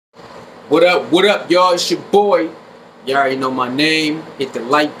What up, y'all? It's your boy. You already know my name. Hit the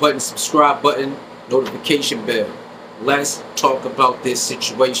like button, subscribe button, notification bell. Let's talk about this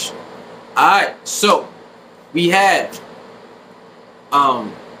situation. Alright, so we have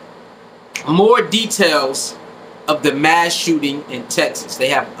more details of the mass shooting in Texas. They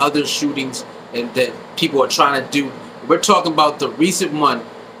have other shootings that people are trying to do. We're talking about the recent one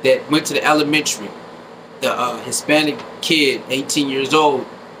that went to the elementary. The Hispanic kid, 18 years old.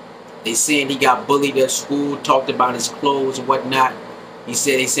 They saying he got bullied at school, talked about his clothes and whatnot. They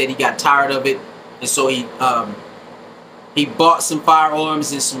said he got tired of it, and so he bought some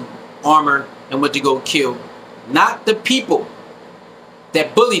firearms and some armor and went to go kill not the people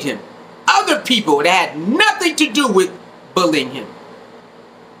that bullied him, other people that had nothing to do with bullying him.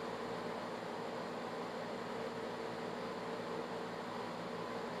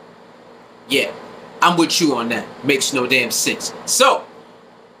 Yeah, I'm with you on that. Makes no damn sense. So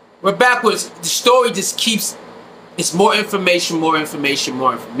we're back with the story. Just keeps, it's more information, more information,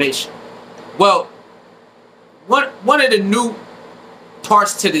 more information. Well, one of the new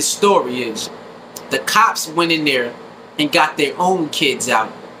parts to this story is the cops went in there and got their own kids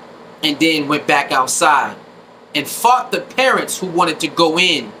out and then went back outside and fought the parents who wanted to go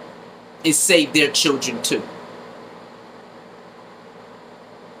in and save their children too.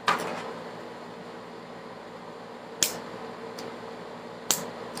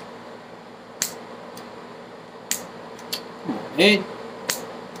 Man,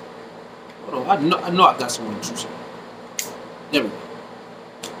 hold on, I know I got some more juice. There we go.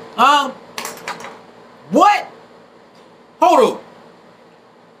 What? Hold on.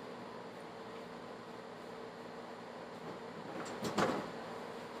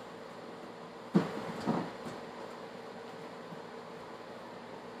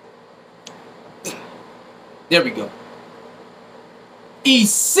 There we go.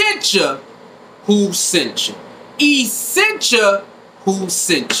 Essentia, who sent you? Essentia, who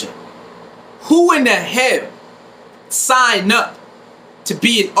sent you? Who in the hell signed up to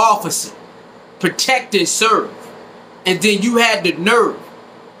be an officer, protect and serve, and then you had the nerve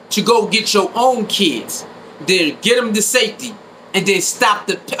to go get your own kids, then get them to safety, and then stop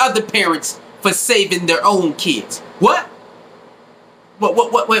the other parents for saving their own kids? What?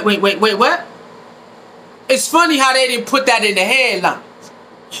 Wait, what? It's funny how they didn't put that in the headlines.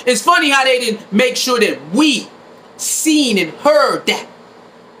 It's funny how they didn't make sure that we seen and heard that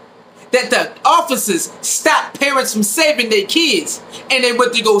the officers stopped parents from saving their kids and they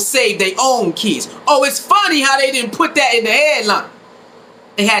went to go save their own kids. Oh, it's funny how they didn't put that in the headline.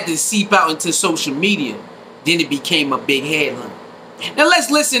 It had to seep out into social media. Then it became a big headline. Now let's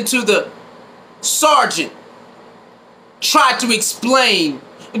listen to the sergeant try to explain.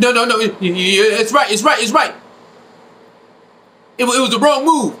 No, it's right. It was the wrong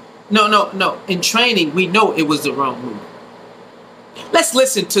move. No. In training, we know it was the wrong move. Let's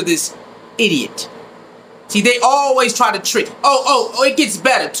listen to this idiot. See, they always try to trick. Oh, it gets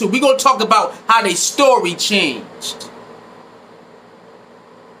better, too. We're going to talk about how their story changed.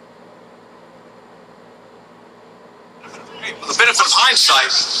 Hey, the benefit of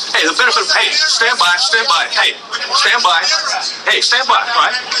hindsight. Hey, stand by. Hey, stand by. Hey, stand by, all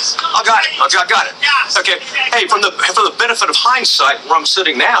right? I got it. Okay. Hey, from the benefit of hindsight, where I'm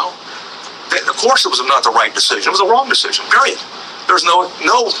sitting now, of course it was not the right decision. It was the wrong decision, period. There's no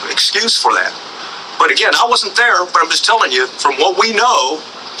excuse for that. But again, I wasn't there, but I'm just telling you, from what we know,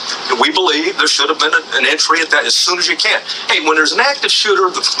 we believe there should have been an entry at that as soon as you can. Hey, when there's an active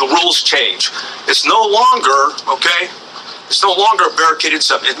shooter, the rules change. It's no longer, okay, it's no longer a barricaded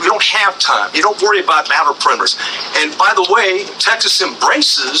subject. We don't have time. You don't worry about outer perimeters. And by the way, Texas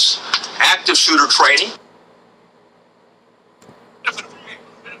embraces active shooter training.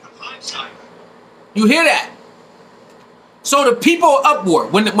 You hear that? So the people are uproar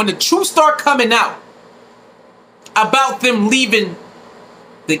when the truth start coming out about them leaving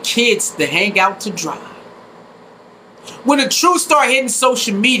the kids to hang out to dry. When the truth start hitting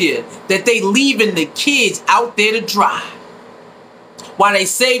social media that they leaving the kids out there to dry while they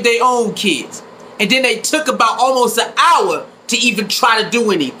save their own kids, and then they took about almost an hour to even try to do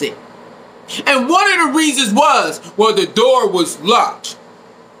anything. And one of the reasons was, well, the door was locked.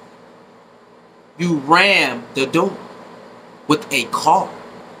 You rammed the door with a car.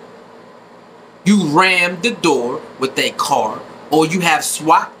 You rammed the door with a car, or you have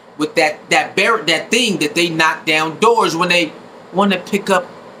SWAT with that thing that they knock down doors when they want to pick up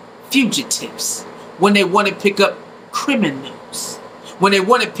fugitives, when they want to pick up criminals, when they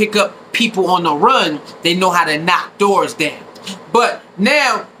want to pick up people on the run. They know how to knock doors down. But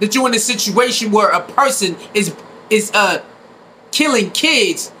now that you're in a situation where a person is killing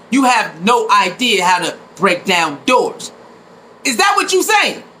kids you have no idea how to break down doors. Is that what you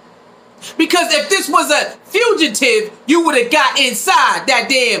saying? Because if this was a fugitive, you would have got inside that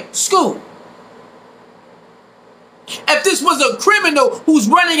damn school. If this was a criminal who's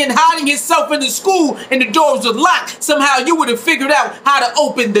running and hiding himself in the school and the doors are locked, somehow you would have figured out how to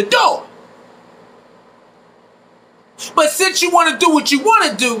open the door. But since you want to do what you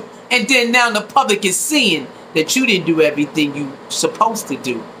want to do, and then now the public is seeing that you didn't do everything you supposed to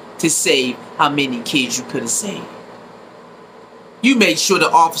do to save how many kids you could have saved. You made sure the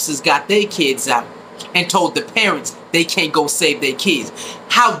officers got their kids out and told the parents they can't go save their kids.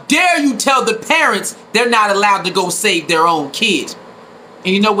 How dare you tell the parents they're not allowed to go save their own kids?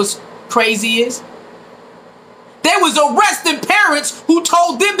 And you know what's crazy is? They was arresting parents who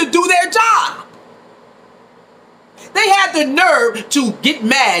told them to do their job. They had the nerve to get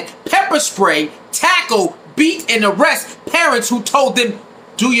mad, pepper spray, tackle, beat, and arrest parents who told them,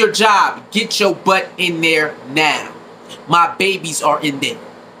 do your job, get your butt in there now. My babies are in there.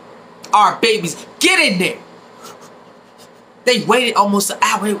 Our babies, get in there. They waited almost an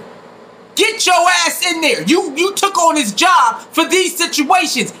hour. Get your ass in there. You took on this job for these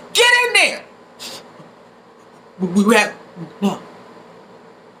situations. Get in there. We have no.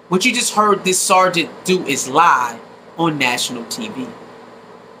 What you just heard this sergeant do is lie on national TV.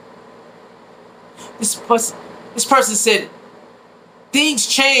 This person said things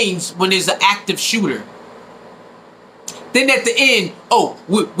change when there's an active shooter. Then at the end, oh,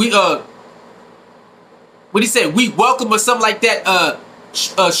 what he said? We welcome or something like that.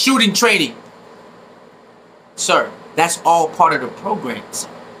 Shooting training, sir. That's all part of the programs.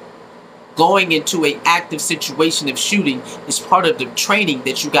 Going into an active situation of shooting is part of the training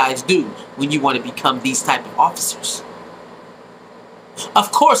that you guys do when you want to become these type of officers.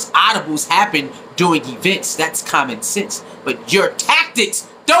 Of course, audibles happen during events. That's common sense. But your tactics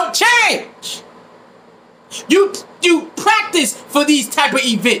don't change. You practice for these type of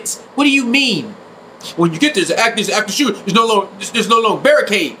events. What do you mean? When you get there, there's an active shooter. There's no longer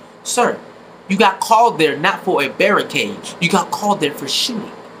barricade. Sir, you got called there not for a barricade. You got called there for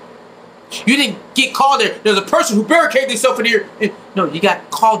shooting. You didn't get called there. There's a person who barricaded himself in here. No, you got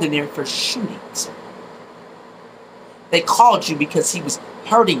called in there for shootings. They called you because he was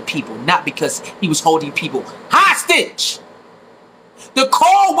hurting people, not because he was holding people hostage. The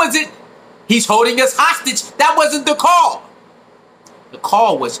call wasn't, he's holding us hostage. That wasn't the call. The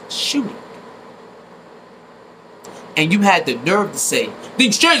call was shooting. And you had the nerve to say,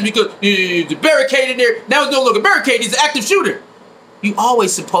 things changed because the barricade in there, now it's no longer barricade, he's an active shooter. You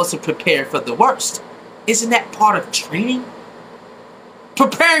always supposed to prepare for the worst. Isn't that part of training?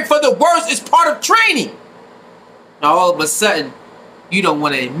 Preparing for the worst is part of training. Now all of a sudden, you don't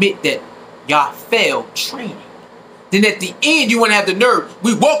want to admit that y'all failed training. Then at the end, you want to have the nerve.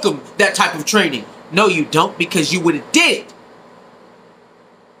 We welcome that type of training. No, you don't, because you would have did it.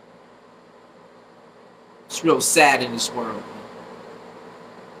 It's real sad in this world, man.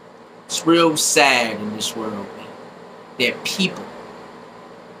 It's real sad in this world, man. That people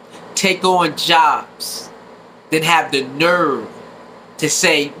take on jobs, then have the nerve to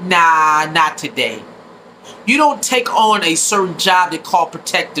say, nah, not today. You don't take on a certain job they call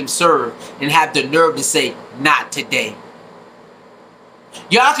protect and serve and have the nerve to say, not today.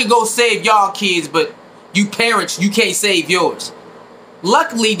 Y'all can go save y'all kids, but you parents, you can't save yours.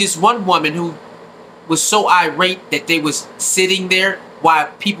 Luckily, this one woman who was so irate that they was sitting there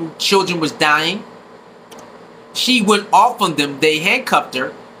while children was dying, she went off on them. They handcuffed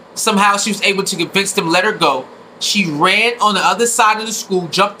her. Somehow she was able to convince them, let her go. She ran on the other side of the school,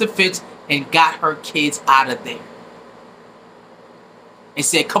 jumped the fence, and got her kids out of there. And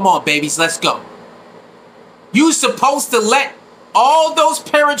said, come on, babies, let's go. You're supposed to let all those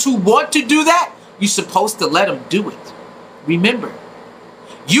parents who want to do that, you're supposed to let them do it. Remember,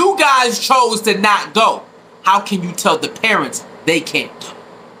 you guys chose to not go. How can you tell the parents they can't go?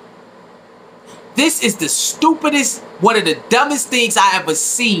 This is the stupidest, one of the dumbest things I ever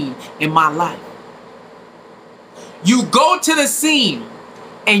seen in my life. You go to the scene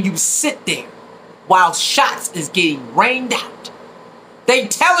and you sit there while shots is getting rained out. They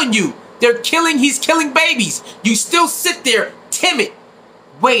telling you he's killing babies. You still sit there timid,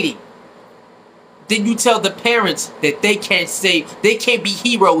 waiting. Then you tell the parents that they can't be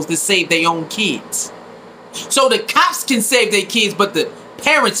heroes to save their own kids. So the cops can save their kids, but the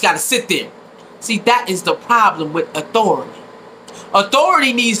parents got to sit there. See, that is the problem with authority.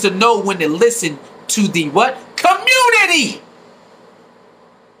 Authority needs to know when to listen to the what? Community!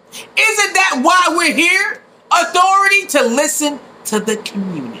 Isn't that why we're here? Authority to listen to the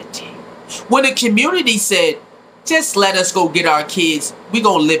community. When the community said, Just let us go get our kids. We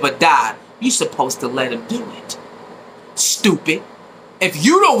gonna live or die. You supposed to let them do it. Stupid. If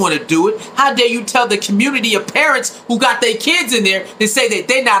you don't want to do it, how dare you tell the community of parents who got their kids in there to say that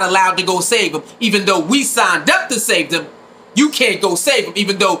they're not allowed to go save them, even though we signed up to save them. You can't go save them,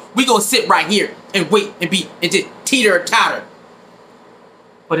 even though we gonna sit right here and wait and just teeter-totter.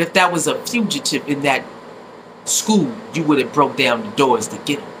 But if that was a fugitive in that school, you would have broke down the doors to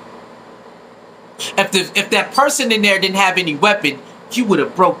get him. If that person in there didn't have any weapon, you would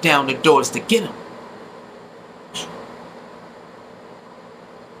have broke down the doors to get him.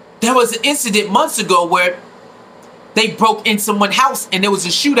 There was an incident months ago where they broke in someone's house and there was a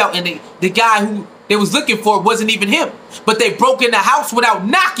shootout, and the guy who they was looking for wasn't even him. But they broke in the house without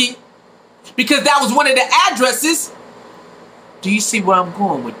knocking because that was one of the addresses. Do you see where I'm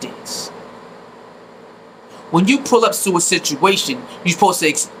going with this? When you pull up to a situation, you're supposed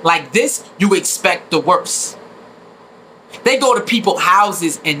to, like this, you expect the worst. They go to people's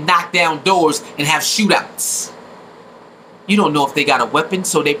houses and knock down doors and have shootouts. You don't know if they got a weapon,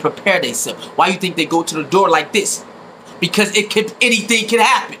 so they prepare themselves. Why you think they go to the door like this? Because anything can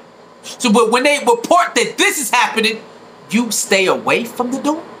happen. So but when they report that this is happening, you stay away from the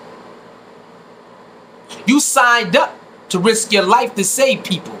door? You signed up to risk your life to save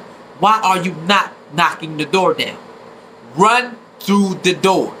people. Why are you not knocking the door down? Run through the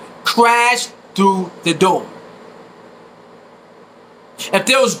door. Crash through the door. If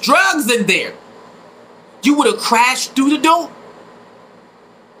there was drugs in there, you would have crashed through the door.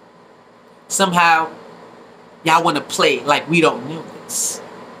 Somehow, y'all want to play like we don't know this.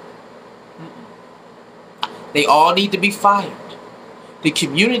 They all need to be fired. The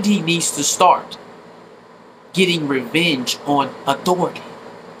community needs to start getting revenge on authority.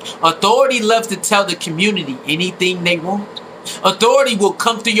 Authority loves to tell the community anything they want. Authority will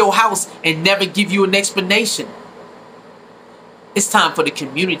come to your house and never give you an explanation. It's time for the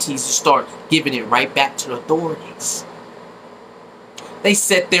communities to start giving it right back to the authorities. They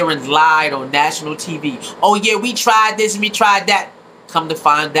sat there and lied on national TV. Oh yeah, we tried this and we tried that. Come to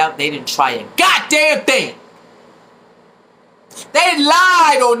find out, they didn't try a goddamn thing. They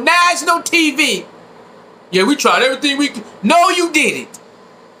lied on national TV. Yeah, we tried everything we could. No, you didn't.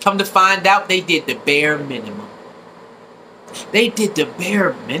 Come to find out, they did the bare minimum. They did the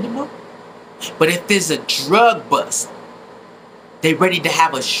bare minimum. But if there's a drug bust, they ready to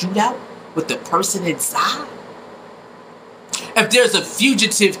have a shootout with the person inside? If there's a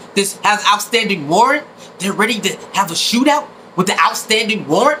fugitive that has outstanding warrant, they're ready to have a shootout with the outstanding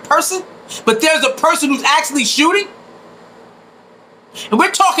warrant person? But there's a person who's actually shooting? And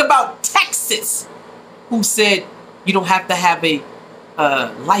we're talking about Texas, who said you don't have to have a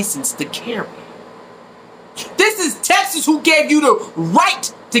license to carry. This is Texas, who gave you the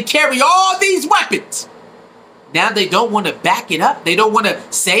right to carry all these weapons. Now they don't want to back it up. They don't want to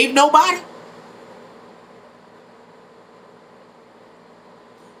save nobody.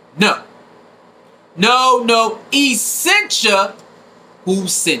 No. No, no. Essentia, who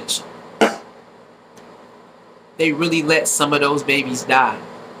sent you? They really let some of those babies die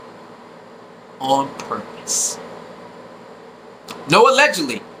on purpose. No,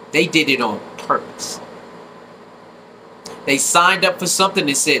 allegedly. They did it on purpose. They signed up for something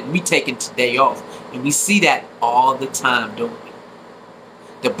and said, we taking today off. And we see that all the time, don't we?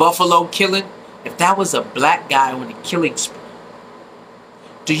 The Buffalo killing, if that was a black guy on a killing spree,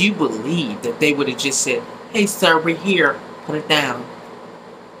 do you believe that they would have just said, hey sir, we're here, put it down?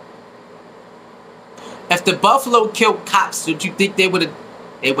 If the Buffalo killed cops, don't you think they would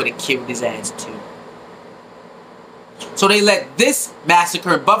have killed his ass too? So they let this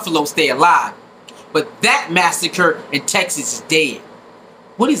massacre in Buffalo stay alive, but that massacre in Texas is dead.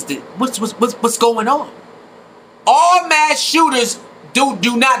 What is the what's going on? All mass shooters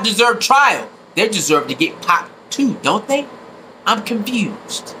do not deserve trial. They deserve to get popped too, don't they? I'm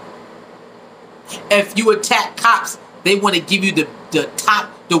confused. If you attack cops, they want to give you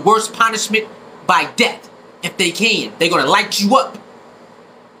the worst punishment by death. If they can, they're gonna light you up.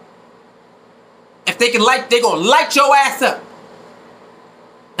 If they can they're gonna light your ass up.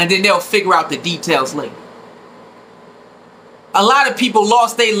 And then they'll figure out the details later. A lot of people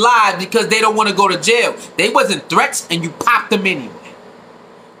lost their lives because they don't want to go to jail. They wasn't threats and you popped them anyway.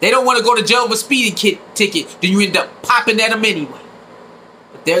 They don't want to go to jail for a speeding ticket, then you end up popping at them anyway.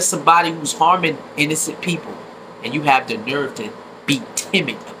 But there's somebody who's harming innocent people and you have the nerve to be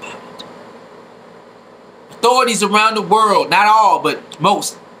timid about it. Authorities around the world, not all, but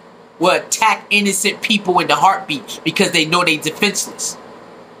most, will attack innocent people in the heartbeat because they know they're defenseless.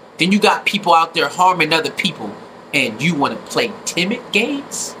 Then you got people out there harming other people and you want to play timid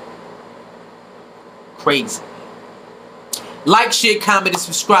games? Crazy. Like, share, comment, and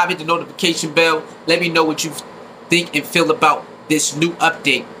subscribe. Hit the notification bell. Let me know what you think and feel about this new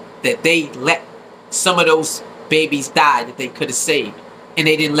update that they let some of those babies die that they could have saved. And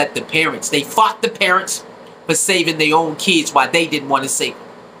they didn't let the parents. They fought the parents for saving their own kids while they didn't want to save them.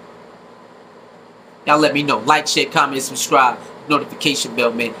 Y'all let me know. Like, share, comment, and subscribe. Notification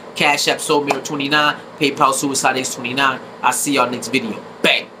bell, man. Cash App Soul Mirror 29. PayPal Suicide Ace 29. I'll see y'all next video.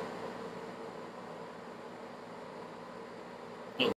 Bang.